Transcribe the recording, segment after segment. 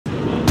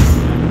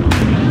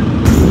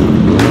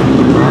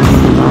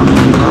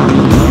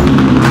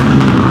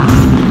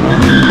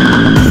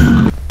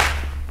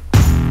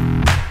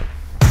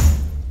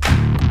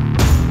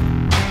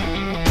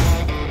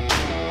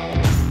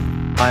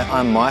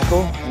I'm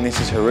Michael and this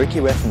is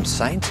Haruki. We're from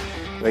Saint.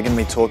 We're going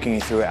to be talking you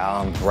through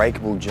our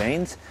Unbreakable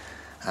jeans.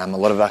 A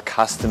lot of our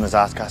customers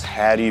ask us,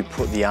 how do you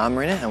put the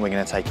armour in it? And we're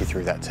going to take you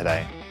through that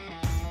today.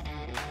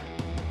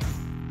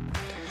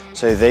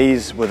 So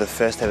these were the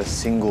first ever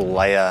single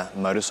layer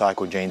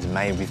motorcycle jeans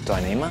made with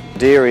Dyneema. The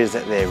idea is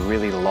that they're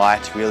really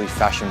light, really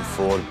fashion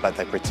forward, but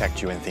they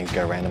protect you when things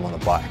go random on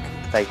the bike.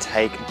 They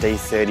take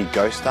D30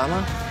 Ghost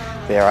armour.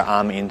 There are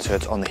armour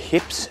inserts on the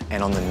hips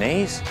and on the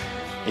knees.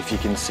 If you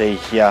can see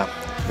here,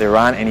 there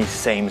aren't any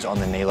seams on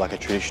the knee like a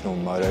traditional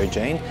moto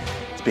jean.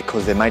 It's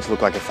because they're made to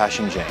look like a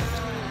fashion jean.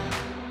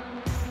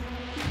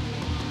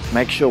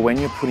 Make sure when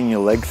you're putting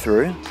your leg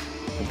through,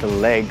 that the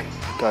leg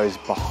goes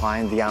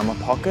behind the armour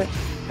pocket,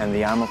 and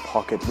the armour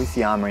pocket with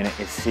the armour in it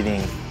is sitting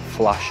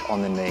flush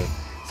on the knee.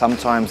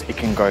 Sometimes it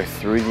can go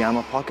through the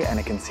armour pocket and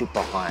it can sit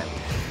behind.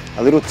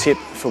 A little tip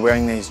for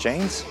wearing these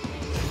jeans: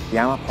 the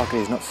armour pocket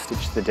is not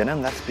stitched to the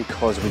denim. That's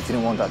because we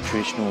didn't want that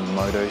traditional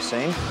moto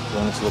seam. We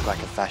wanted to look like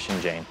a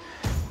fashion jean.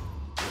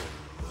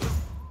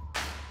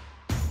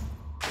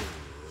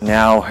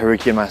 Now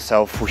Haruki and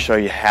myself will show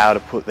you how to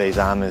put these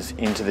armours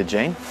into the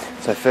jean.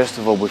 So first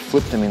of all, we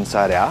flip them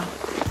inside out.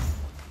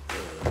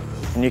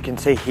 And you can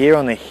see here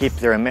on the hip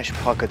there are mesh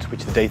pockets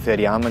which the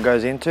D30 armour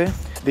goes into.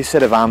 This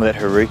set of armour that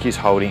Haruki's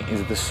holding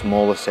is the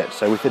smaller set.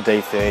 So with the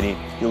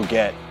D30 you'll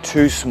get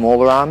 2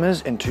 smaller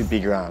armours and 2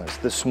 bigger armours.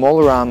 The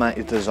smaller armour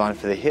is designed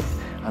for the hip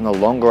and the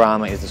longer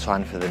armour is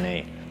designed for the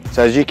knee.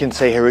 So as you can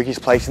see, Haruki's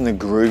placing the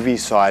groovy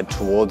side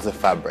towards the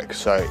fabric.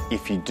 So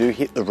if you do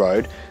hit the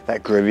road,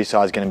 that groovy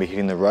side is going to be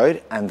hitting the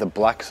road and the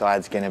black side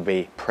is going to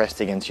be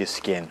pressed against your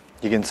skin.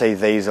 You can see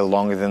these are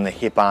longer than the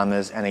hip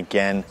armours, and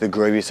again the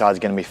groovy side is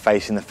going to be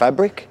facing the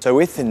fabric. So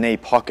with the knee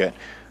pocket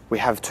we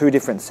have 2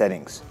 different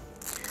settings.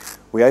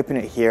 We open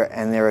it here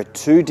and there are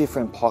 2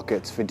 different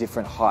pockets for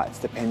different heights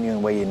depending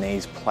on where your knee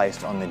is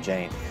placed on the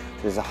jean.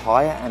 There's a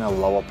higher and a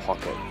lower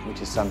pocket, which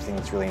is something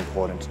that's really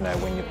important to know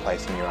when you're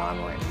placing your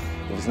armour in.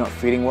 If it's not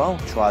fitting well,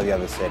 try the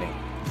other setting.